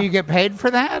 Yeah, Do you get paid for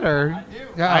that, or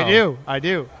I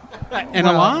do. and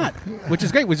a lot, which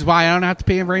is great, which is why I don't have to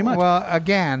pay him very much. Well,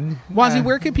 again, Wazzy,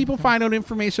 where can people find out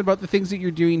information about the things that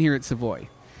you're doing here at Savoy?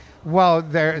 Well,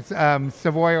 there's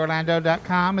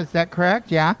SavoyOrlando.com. Is that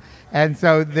correct? Yeah. And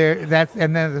so and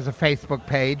then there's a Facebook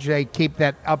page. They keep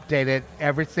that updated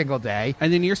every single day.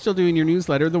 And then you're still doing your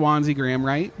newsletter, the Wanziegram,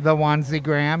 right? The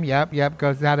Wanziegram, yep,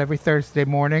 goes out every Thursday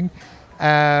morning.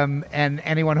 And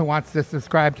anyone who wants to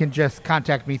subscribe can just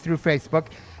contact me through Facebook.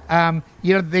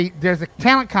 There's a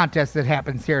talent contest that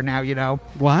happens here now,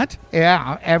 What?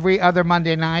 Yeah, every other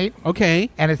Monday night. Okay.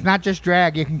 And it's not just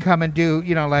drag. You can come and do,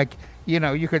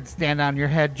 you could stand on your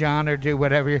head, John, or do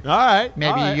whatever. All right.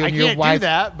 Maybe all right. you I and your can't wife, do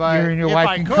that, but you and your if wife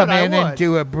I can could, come I in and would.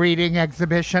 do a breeding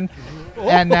exhibition.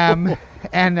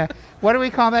 And what do we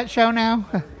call that show now?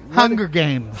 Hunger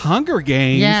Games. Hunger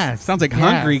Games? Yes, Sounds like yes.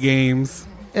 Hungry Games.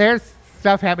 There's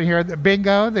stuff happening here. The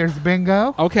bingo. There's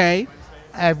bingo Okay.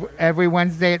 every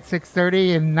Wednesday at 6:30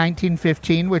 in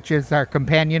 1915, which is our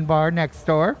companion bar next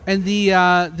door. And the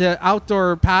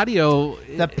outdoor patio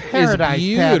The Paradise is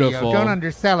beautiful. patio. Don't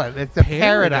undersell it. It's a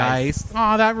paradise.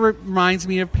 Oh, that reminds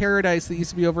me of Paradise that used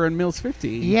to be over in Mills 50.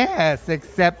 Yes,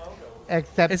 except.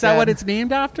 Is that what it's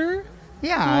named after?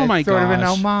 Yeah, Oh, my it's sort of an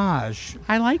gosh. homage.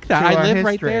 I like that. To I our live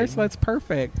right history. there, so that's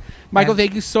perfect. Michael, And-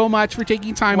 thank you so much for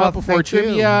taking time Well, out before thank you.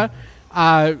 trivia.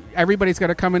 Everybody's got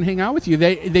to come and hang out with you.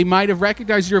 They might have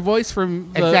recognized your voice from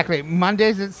the Exactly.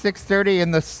 Mondays at 6:30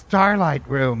 in the Starlight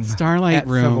Room. Starlight at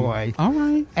Room. Savoy. All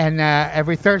right. And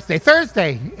every Thursday.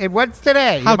 What's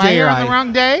today? How Am I dare here on I? the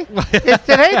wrong day? Is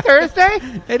today Thursday?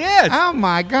 It is. Oh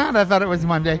my God! I thought it was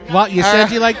Monday. Well, you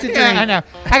said you like to drink. Yeah, I know.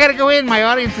 I got to go in. My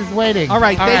audience is waiting. All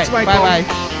right, thanks, Michael. Bye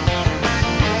bye.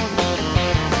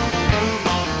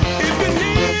 If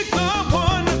you need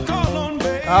someone to call on,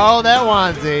 baby. Oh, that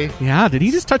onesie. Yeah, did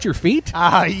he just touch your feet?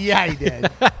 Oh, yeah, he did.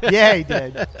 Yeah, he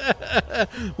did.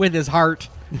 With his heart.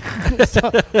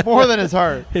 More than his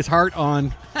heart. His heart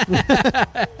on.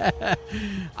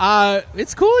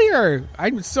 It's cool here.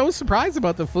 I'm so surprised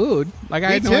about the food. Like, I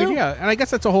Me had no too. idea. And I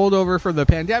guess that's a holdover from the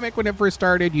pandemic when it first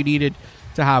started. You needed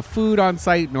to have food on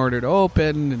site in order to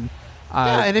open. And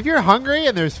Yeah, and if you're hungry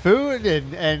and there's food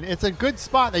and it's a good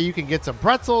spot that you can get some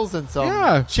pretzels and some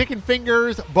Yeah. chicken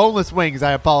fingers, boneless wings.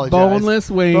 I apologize. Boneless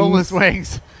wings. Boneless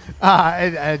wings.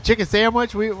 And a chicken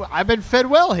sandwich. I've been fed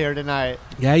well here tonight.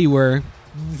 yeah, you were.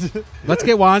 Let's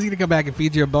get Wanzi to come back and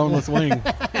feed you a boneless wing.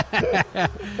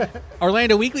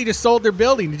 Orlando Weekly just sold their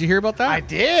building. Did you hear about that? I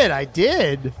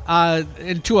did.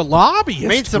 Into a lobbyist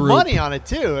Made some group. money on it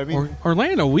too. I mean,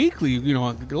 Orlando Weekly, a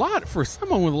lot for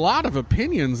someone with a lot of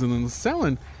opinions, and then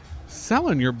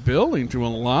selling your building to a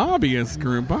lobbyist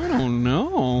group. I don't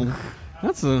know.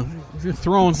 You're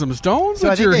throwing some stones So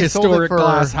I at think your they sold it historic for-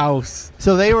 glass house.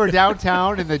 so they were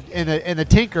downtown in the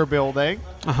Tinker building.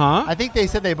 I I think they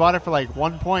said they bought it for like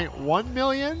 1.1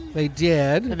 million, They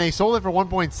did. and they sold it for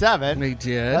 1.7. They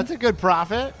did. That's a good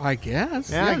profit. I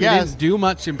guess. Yeah, I they guess. didn't do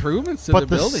much improvements to But the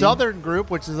the building. Southern Group,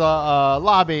 which is a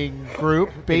lobbying group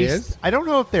based, is? I don't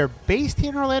know if they're based here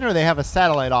in Orlando or they have a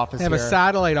satellite office They have here. a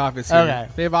satellite office here. Okay.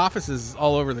 They have offices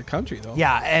all over the country, though.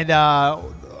 Yeah, and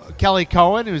Kelly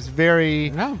Cohen, who's very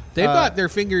No, they've got their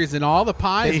fingers in all the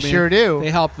pies. they man. sure do.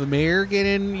 They help the mayor get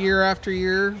in year after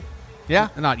year. yeah.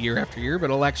 Not year after year, but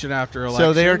election after election.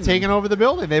 So they are taking over the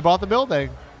building. They bought the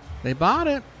building. They bought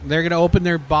it. They're going to open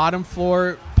their bottom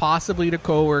floor possibly to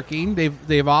co-working.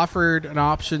 They've offered an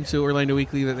option to Orlando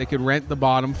Weekly that they could rent the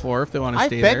bottom floor if they want to I've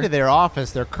stay been there. to their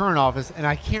office, their current office, and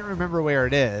I can't remember where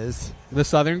it is. The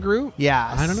Southern Group?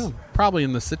 Yes. I don't know. Probably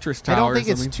in the Citrus Tower. I don't think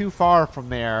or it's something. too far from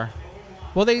there.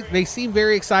 Well, they seem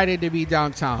very excited to be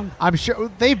downtown. I'm sure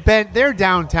they're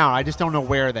downtown. I just don't know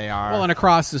where they are. Well, and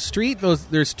across the street,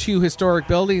 there's 2 historic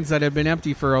buildings that have been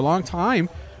empty for a long time.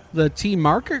 The Team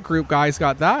Market Group guys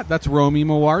got that. That's Romy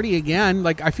Mawardi again.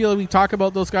 Like, I feel like we talk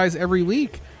about those guys every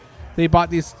week. They bought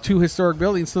these 2 historic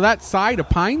buildings. So that side of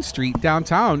Pine Street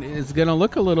downtown is going to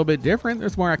look a little bit different.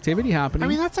 There's more activity happening. I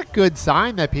mean, that's a good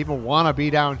sign that people want to be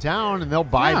downtown and they'll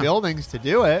buy Yeah. buildings to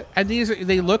do it. And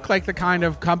they look like the kind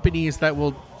of companies that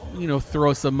will,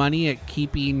 throw some money at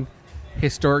keeping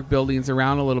historic buildings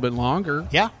around a little bit longer.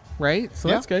 Yeah, Right? So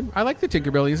Yeah. that's good. I like the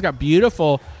Tinker Building. It's got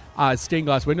beautiful stained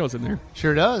glass windows in there.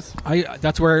 sure does.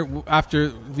 That's where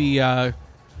after the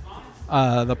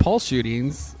Pulse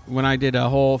shootings, when I did a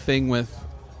whole thing with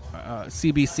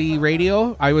CBC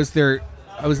Radio, I was their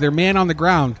man on the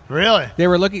ground. Really? They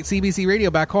were looking at CBC Radio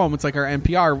back home. It's like our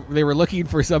NPR. They were looking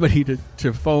for somebody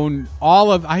to phone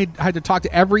all of. I had to talk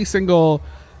to every single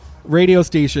radio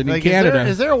station in Like, Canada.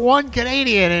 Is there one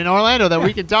Canadian in Orlando that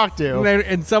we can talk to?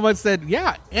 And someone said,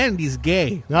 "Yeah, and he's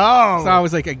gay." No. So I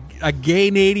was like a gay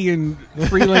Canadian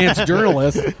freelance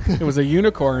journalist. It was a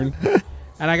unicorn.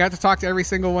 And I got to talk to every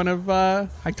single one of, I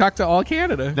talked to all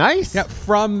Canada. Nice. Yeah,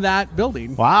 from that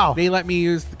building. Wow. They let me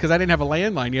use, because I didn't have a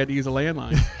landline. You had to use a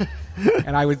landline.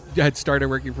 And I had started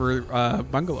working for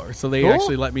Bangalore. So they Cool.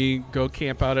 actually let me go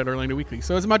camp out at Orlando Weekly.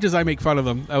 So as much as I make fun of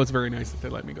them, that was very nice that they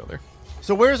let me go there.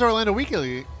 So where's Orlando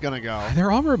Weekly going to go? They're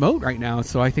all remote right now,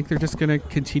 so I think they're just going to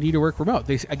continue to work remote.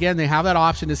 They have that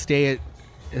option to stay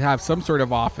have some sort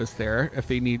of office there if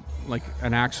they need like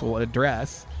an actual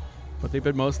address, but they've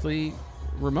been mostly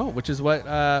remote, which is what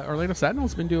Orlando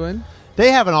Sentinel's been doing.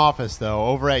 They have an office, though,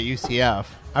 over at UCF.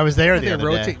 I was there the They other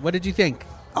rotate. day. What did you think?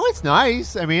 Oh, it's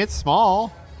nice. I mean, it's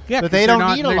small. Yeah, but 'cause they they're don't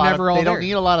not- need a they're lot. never all They don't there.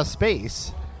 need a lot of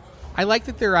space. I like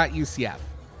that they're at UCF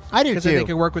I do because too. they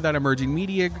can work with that emerging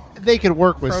media. They could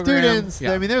work with program. students.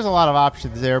 Yeah. I mean, there's a lot of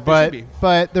options there, should but be.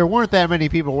 there weren't that many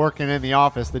people working in the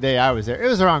office the day I was there. It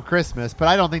was around Christmas, but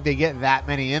I don't think they get that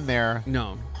many in there.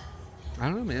 No, I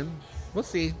don't know, man. We'll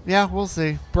see. Yeah, we'll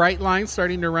see. Brightline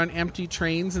starting to run empty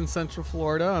trains in Central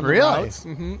Florida on the Really? routes.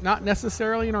 Not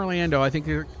necessarily in Orlando. I think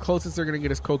the closest they're going to get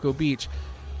is Cocoa Beach.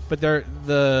 But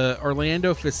the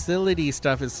Orlando facility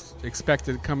stuff is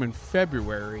expected to come in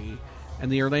February,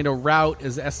 and the Orlando route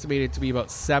is estimated to be about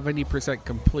 70%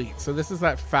 complete. So this is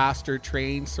that faster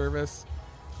train service.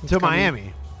 To coming.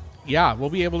 Miami. Yeah, we'll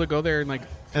be able to go there in like 3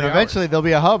 And hours. eventually there'll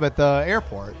be a hub at the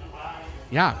airport.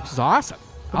 Yeah, which is awesome.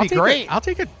 That'd be great. I'll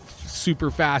take a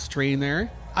super fast train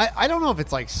there. I don't know if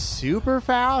it's like super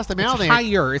fast. I mean, I It's don't think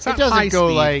higher. It's it not doesn't high go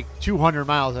speed. like 200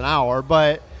 miles an hour,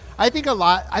 but I think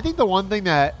the one thing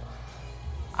that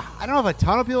I don't know if a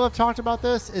ton of people have talked about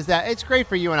this is that it's great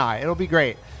for you and I. It'll be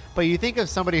great. But you think of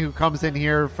somebody who comes in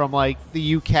here from like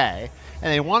the UK and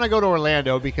they want to go to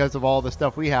Orlando because of all the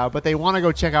stuff we have, but they want to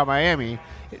go check out Miami.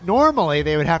 Normally,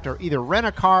 they would have to either rent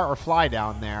a car or fly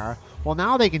down there. Well,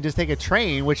 now they can just take a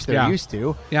train, which they're Yeah. used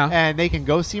to, Yeah. and they can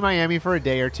go see Miami for a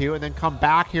day or two, and then come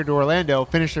back here to Orlando,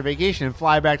 finish their vacation, and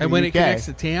fly back to And the when UK. it connects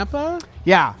to Tampa,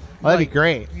 Yeah, well, that'd Like- be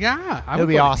great. yeah, I It'll would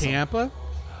be go to awesome. Tampa.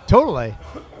 Totally.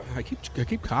 I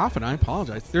keep coughing. I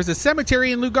apologize. There's a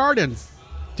cemetery in Lou Gardens.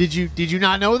 Did you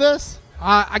not know this?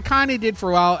 I kind of did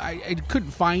for a while. I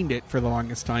couldn't find it for the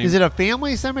longest time. Is it a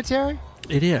family cemetery?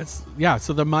 It is. Yeah.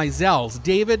 So the Mizels,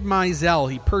 David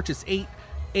Mizell, he purchased 8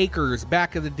 acres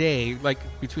back in the day, like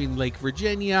between Lake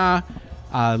Virginia,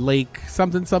 Lake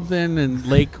something something, and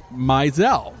Lake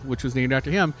Mizell, which was named after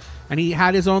him. And he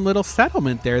had his own little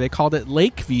settlement there. They called it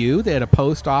Lakeview. They had a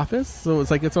post office, so it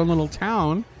was like its own little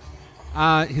town.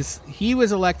 He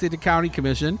was elected to county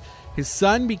commission. His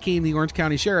son became the Orange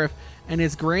County sheriff, and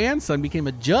his grandson became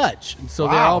a judge. And so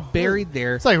they're Wow. all buried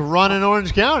there It's like running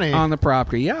Orange County. on the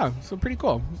property. Yeah, so pretty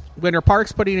cool. Winter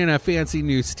Park's putting in a fancy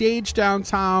new stage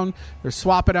downtown. They're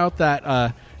swapping out that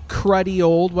cruddy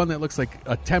old one that looks like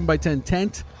a 10 by 10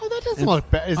 tent. Oh, that doesn't look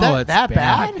bad. Is it's that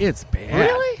bad? It's bad.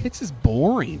 Really? It's just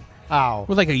boring. Oh.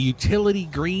 With like a utility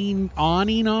green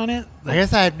awning on it. I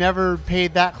guess I have never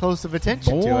paid that close of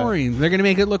attention to it. Boring. They're going to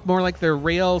make it look more like the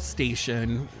rail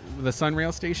station, the Sun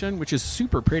Rail station, which is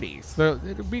super pretty. So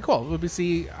it'll be cool.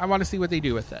 I want to see what they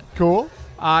do with it. Cool.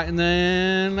 And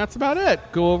then that's about it.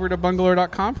 Go over to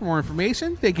bungalow.com for more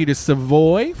information. Thank you to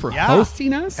Savoy for Yeah.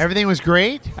 hosting us. Everything was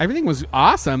great. Everything was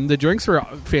awesome. The drinks were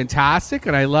fantastic,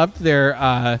 and I loved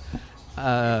their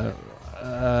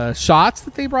shots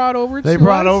that they brought over. They to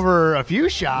brought us. over a few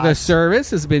shots. The service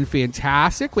has been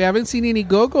fantastic. We haven't seen any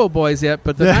Go-Go Boys yet,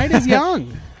 but the night is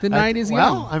young. The night is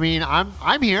well, young. I mean,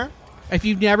 I'm here. If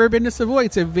you've never been to Savoy,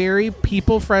 it's a very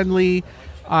people-friendly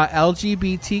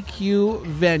LGBTQ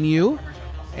venue.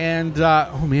 And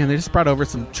oh man, they just brought over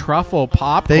some truffle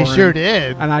popcorn. They sure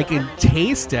did. And I can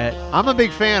taste it. I'm a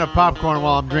big fan of popcorn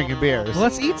while I'm drinking beers. Well,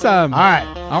 let's eat some. All right.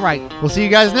 All right. We'll see you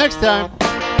guys next time.